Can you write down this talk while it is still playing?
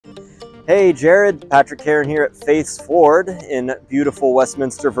Hey Jared, Patrick Karen here at Faith's Ford in beautiful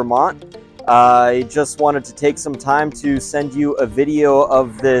Westminster, Vermont. I just wanted to take some time to send you a video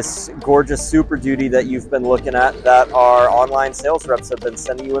of this gorgeous Super Duty that you've been looking at that our online sales reps have been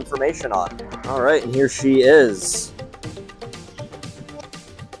sending you information on. All right, and here she is.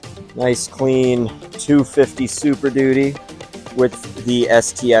 Nice clean 250 Super Duty with the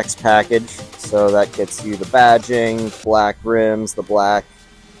STX package. So that gets you the badging, black rims, the black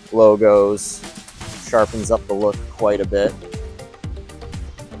logos, sharpens up the look quite a bit.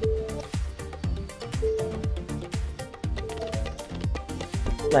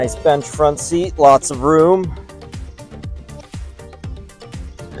 Nice bench front seat, lots of room.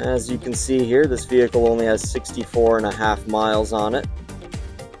 As you can see here, this vehicle only has 64.5 miles on it.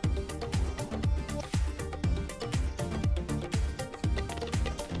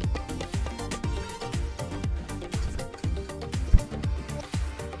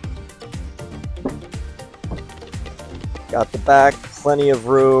 Got the back, plenty of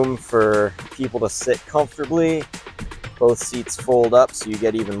room for people to sit comfortably. Both seats fold up so you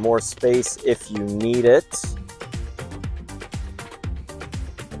get even more space if you need it.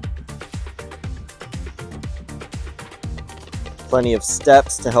 Plenty of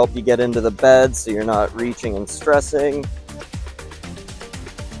steps to help you get into the bed so you're not reaching and stressing.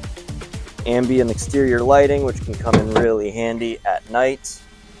 Ambient exterior lighting, which can come in really handy at night.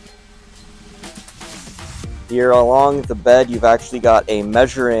 Here along the bed, you've actually got a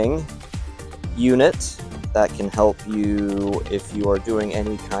measuring unit that can help you if you are doing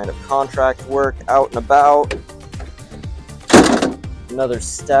any kind of contract work out and about. Another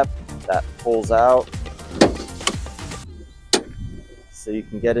step that pulls out so you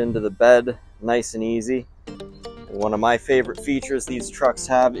can get into the bed nice and easy. And one of my favorite features these trucks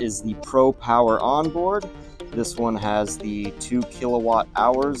have is the Pro Power onboard. This one has the 2 kilowatt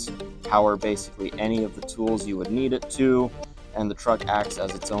hours, power basically any of the tools you would need it to, and the truck acts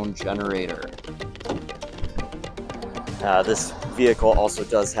as its own generator. This vehicle also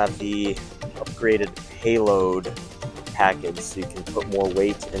does have the upgraded payload package, so you can put more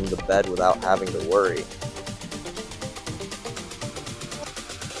weight in the bed without having to worry.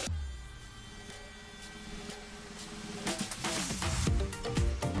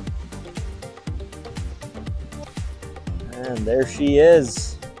 And there she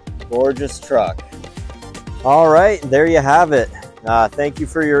is. Gorgeous truck. All right, there you have it. Thank you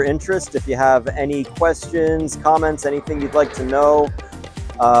for your interest. If you have any questions, comments, anything you'd like to know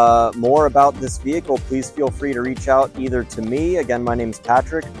more about this vehicle, please feel free to reach out either to me, again, my name's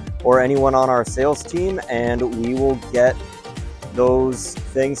Patrick, or anyone on our sales team, and we will get those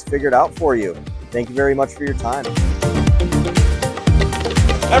things figured out for you. Thank you very much for your time.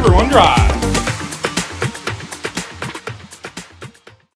 Everyone drive.